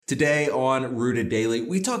Today on Rooted Daily,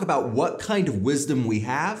 we talk about what kind of wisdom we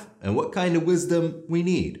have and what kind of wisdom we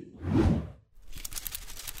need.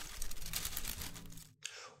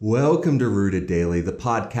 Welcome to Rooted Daily, the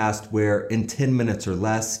podcast where in 10 minutes or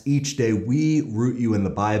less each day we root you in the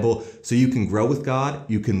Bible so you can grow with God,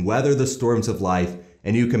 you can weather the storms of life,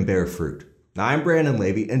 and you can bear fruit. Now, I'm Brandon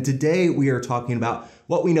Levy, and today we are talking about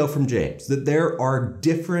what we know from James, that there are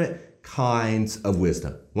different kinds of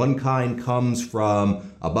wisdom. One kind comes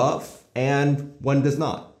from above and one does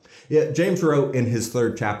not. James wrote in his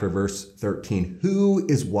 3rd chapter, verse 13, "Who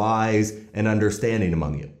is wise and understanding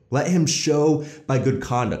among you? Let him show by good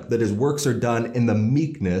conduct that his works are done in the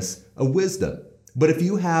meekness of wisdom. But if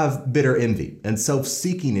you have bitter envy and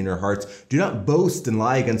self-seeking in your hearts, do not boast and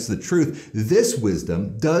lie against the truth. This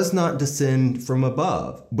wisdom does not descend from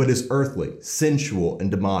above, but is earthly, sensual,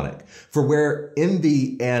 and demonic. For where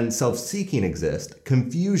envy and self-seeking exist,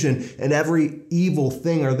 confusion and every evil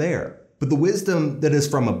thing are there. But the wisdom that is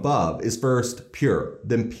from above is first pure,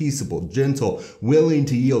 then peaceable, gentle, willing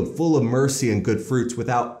to yield, full of mercy and good fruits,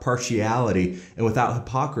 without partiality and without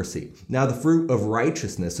hypocrisy. Now the fruit of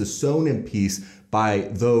righteousness is sown in peace by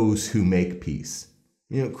those who make peace."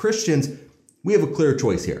 Christians, we have a clear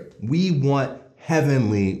choice here. We want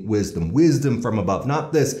heavenly wisdom, wisdom from above,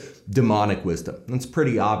 not this demonic wisdom. That's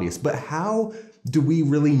pretty obvious. But how do we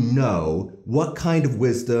really know what kind of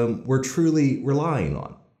wisdom we're truly relying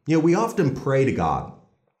on? We often pray to God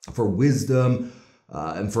for wisdom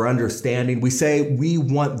and for understanding. We say we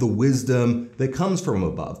want the wisdom that comes from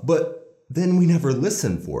above, but then we never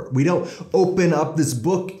listen for it. We don't open up this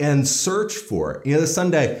book and search for it. This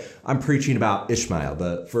Sunday, I'm preaching about Ishmael,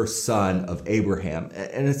 the first son of Abraham,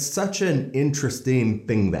 and it's such an interesting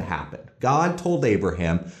thing that happened. God told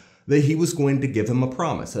Abraham that he was going to give him a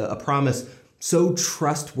promise so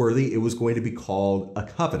trustworthy it was going to be called a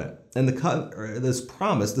covenant. And this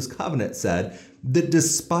covenant said that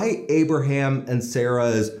despite Abraham and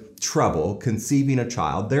Sarah's trouble conceiving a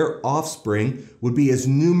child, their offspring would be as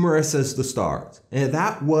numerous as the stars. And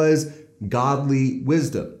that was godly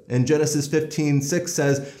wisdom. And Genesis 15:6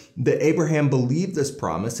 says that Abraham believed this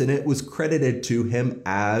promise and it was credited to him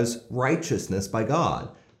as righteousness by God.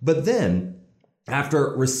 But then,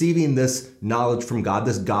 after receiving this knowledge from God,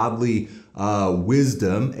 this godly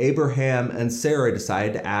wisdom, Abraham and Sarah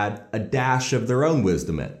decided to add a dash of their own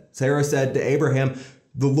wisdom in. Sarah said to Abraham,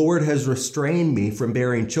 "The Lord has restrained me from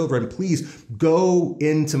bearing children. Please go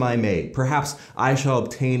into my maid. Perhaps I shall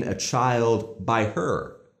obtain a child by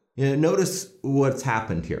her." Notice what's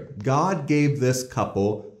happened here. God gave this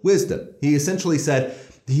couple wisdom. He essentially said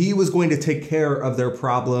he was going to take care of their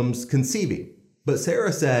problems conceiving. But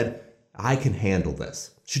Sarah said, "I can handle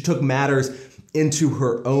this." She took matters into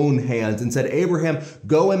her own hands and said, "Abraham,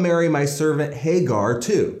 go and marry my servant Hagar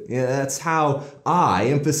too." That's how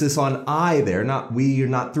emphasis on I there, not we or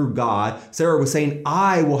not through God. Sarah was saying,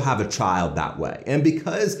 "I will have a child that way." And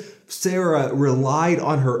because Sarah relied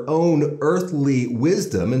on her own earthly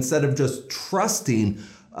wisdom instead of just trusting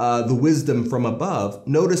the wisdom from above,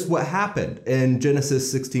 notice what happened in Genesis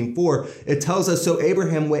 16:4. It tells us, "So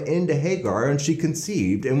Abraham went into Hagar and she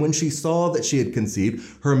conceived. And when she saw that she had conceived,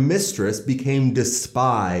 her mistress became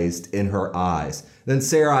despised in her eyes. Then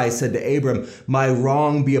Sarai said to Abram, 'My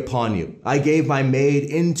wrong be upon you. I gave my maid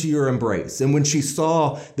into your embrace. And when she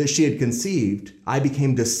saw that she had conceived, I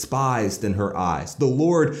became despised in her eyes. The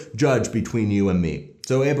Lord judge between you and me.'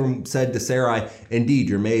 So Abram said to Sarai, 'Indeed,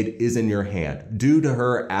 your maid is in your hand. Do to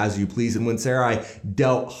her as you please.' And when Sarai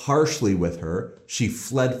dealt harshly with her, she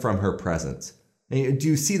fled from her presence." And do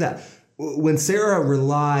you see that? When Sarah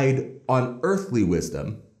relied on earthly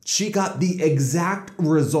wisdom, she got the exact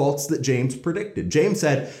results that James predicted. James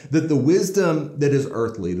said that the wisdom that is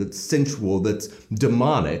earthly, that's sensual, that's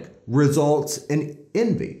demonic, results in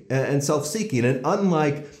envy and self-seeking. And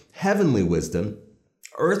unlike heavenly wisdom,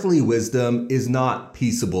 earthly wisdom is not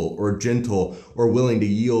peaceable or gentle or willing to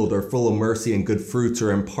yield or full of mercy and good fruits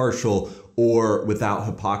or impartial or without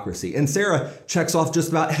hypocrisy. And Sarah checks off just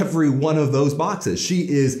about every one of those boxes. She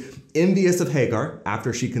is envious of Hagar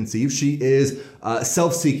after she conceives. She is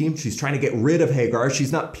self-seeking. She's trying to get rid of Hagar.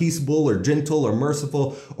 She's not peaceable or gentle or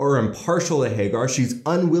merciful or impartial to Hagar. She's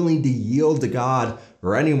unwilling to yield to God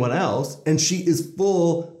or anyone else. And she is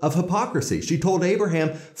full of hypocrisy. She told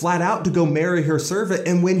Abraham flat out to go marry her servant.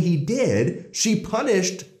 And when he did, she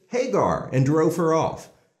punished Hagar and drove her off.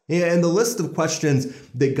 And the list of questions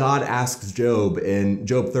that God asks Job in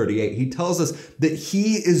Job 38, he tells us that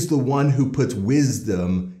he is the one who puts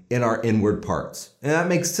wisdom in our inward parts. And that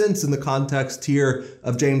makes sense in the context here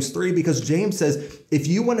of James 3, because James says, if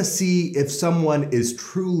you want to see if someone is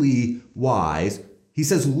truly wise, He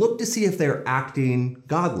says, look to see if they're acting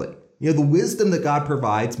godly. The wisdom that God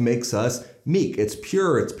provides makes us meek. It's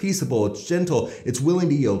pure, it's peaceable, it's gentle, it's willing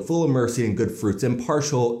to yield, full of mercy and good fruits,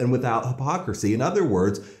 impartial and without hypocrisy. In other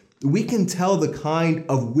words, we can tell the kind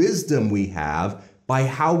of wisdom we have by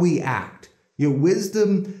how we act.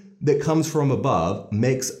 Wisdom that comes from above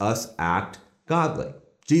makes us act godly.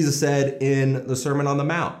 Jesus said in the Sermon on the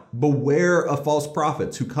Mount, beware of false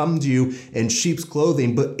prophets who come to you in sheep's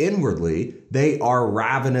clothing, but inwardly they are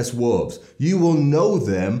ravenous wolves. You will know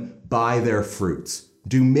them by their fruits.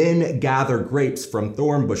 Do men gather grapes from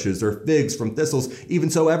thorn bushes or figs from thistles? Even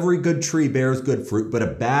so, every good tree bears good fruit, but a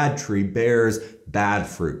bad tree bears bad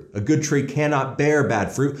fruit. A good tree cannot bear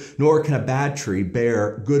bad fruit, nor can a bad tree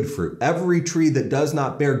bear good fruit. Every tree that does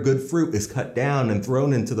not bear good fruit is cut down and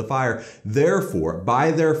thrown into the fire. Therefore, by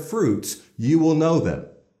their fruits, you will know them.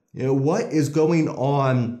 What is going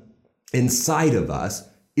on inside of us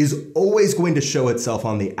is always going to show itself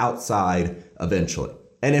on the outside eventually.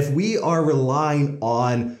 And if we are relying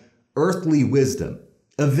on earthly wisdom,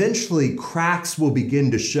 eventually cracks will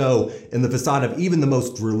begin to show in the facade of even the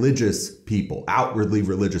most religious people, outwardly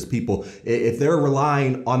religious people. If they're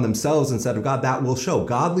relying on themselves instead of God, that will show.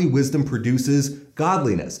 Godly wisdom produces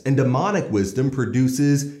godliness, and demonic wisdom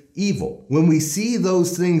produces evil. When we see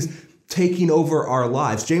those things taking over our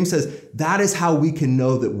lives, James says that is how we can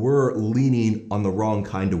know that we're leaning on the wrong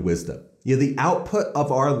kind of wisdom. The output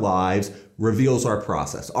of our lives reveals our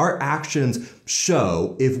process. Our actions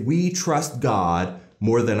show if we trust God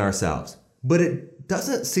more than ourselves. But it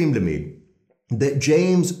doesn't seem to me that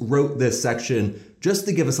James wrote this section just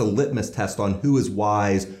to give us a litmus test on who is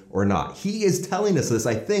wise or not. He is telling us this,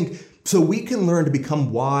 I think, so we can learn to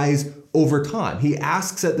become wise over time. He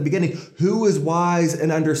asks at the beginning, who is wise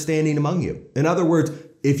and understanding among you? In other words,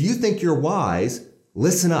 if you think you're wise,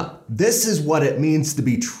 listen up. This is what it means to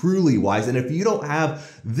be truly wise. And if you don't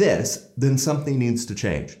have this, then something needs to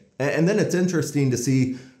change. And then it's interesting to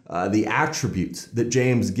see the attributes that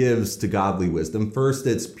James gives to godly wisdom. First,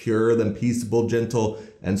 it's pure, then peaceable, gentle,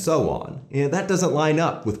 and so on. And that doesn't line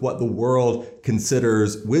up with what the world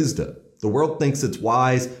considers wisdom. The world thinks it's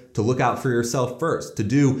wise to look out for yourself first, to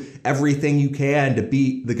do everything you can to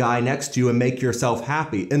beat the guy next to you and make yourself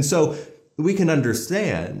happy. And so we can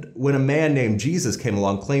understand when a man named Jesus came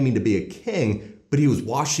along claiming to be a king, but he was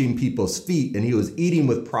washing people's feet and he was eating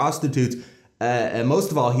with prostitutes. And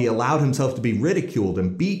most of all, he allowed himself to be ridiculed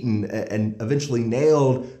and beaten and eventually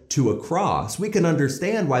nailed to a cross. We can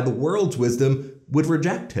understand why the world's wisdom would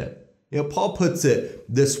reject him. Paul puts it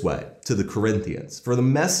this way to the Corinthians: for the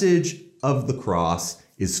message of the cross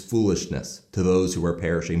is foolishness to those who are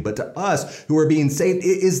perishing, but to us who are being saved,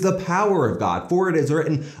 it is the power of God. For it is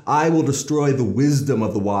written, I will destroy the wisdom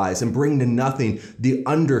of the wise and bring to nothing the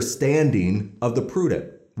understanding of the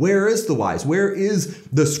prudent. Where is the wise? Where is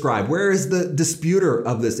the scribe? Where is the disputer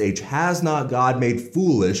of this age? Has not God made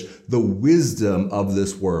foolish the wisdom of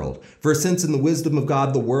this world? For since in the wisdom of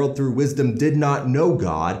God, the world through wisdom did not know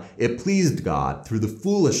God, it pleased God through the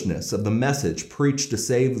foolishness of the message preached to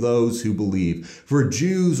save those who believe. For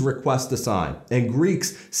Jews request a sign, and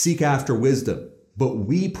Greeks seek after wisdom, but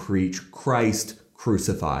we preach Christ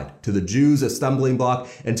crucified. To the Jews a stumbling block,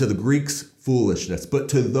 and to the Greeks foolishness. But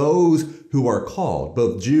to those who are called,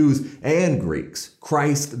 both Jews and Greeks,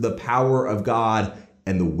 Christ the power of God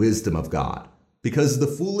and the wisdom of God. Because the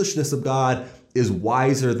foolishness of God is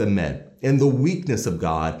wiser than men, and the weakness of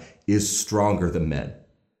God is stronger than men.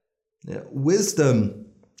 Wisdom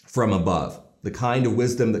from above, the kind of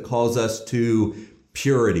wisdom that calls us to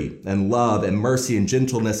purity and love and mercy and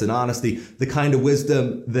gentleness and honesty, the kind of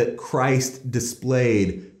wisdom that Christ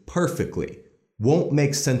displayed perfectly, won't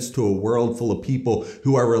make sense to a world full of people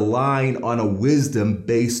who are relying on a wisdom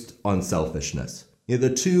based on selfishness. The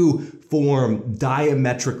two form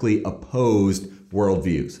diametrically opposed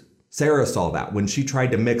worldviews. Sarah saw that when she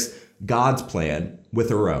tried to mix God's plan with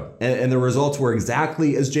her own. And the results were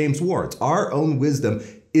exactly as James warns. Our own wisdom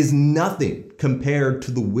is nothing compared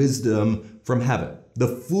to the wisdom from heaven. The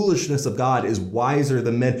foolishness of God is wiser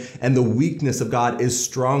than men, and the weakness of God is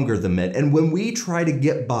stronger than men. And when we try to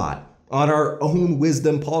get by on our own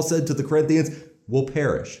wisdom, Paul said to the Corinthians, we'll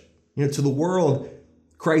perish. To the world,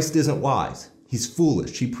 Christ isn't wise. He's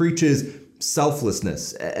foolish. He preaches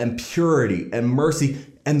selflessness and purity and mercy,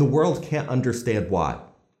 and the world can't understand why.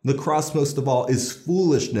 The cross, most of all, is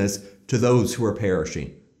foolishness to those who are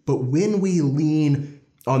perishing. But when we lean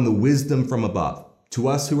on the wisdom from above, to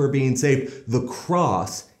us who are being saved, the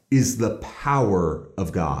cross is the power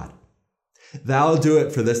of God. That'll do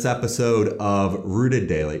it for this episode of Rooted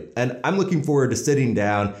Daily, and I'm looking forward to sitting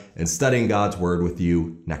down and studying God's Word with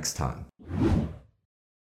you next time.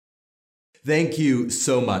 Thank you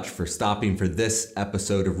so much for stopping for this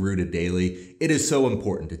episode of Rooted Daily. It is so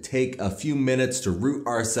important to take a few minutes to root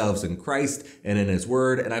ourselves in Christ and in His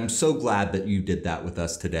Word, and I'm so glad that you did that with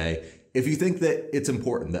us today. If you think that it's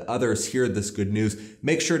important that others hear this good news,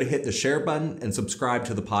 make sure to hit the share button and subscribe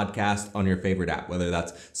to the podcast on your favorite app, whether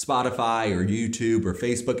that's Spotify or YouTube or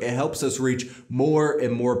Facebook. It helps us reach more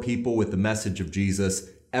and more people with the message of Jesus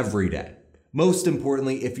every day. Most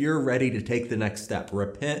importantly, if you're ready to take the next step,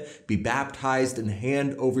 repent, be baptized, and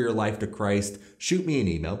hand over your life to Christ, shoot me an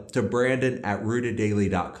email to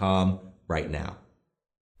brandon@rooteddaily.com right now.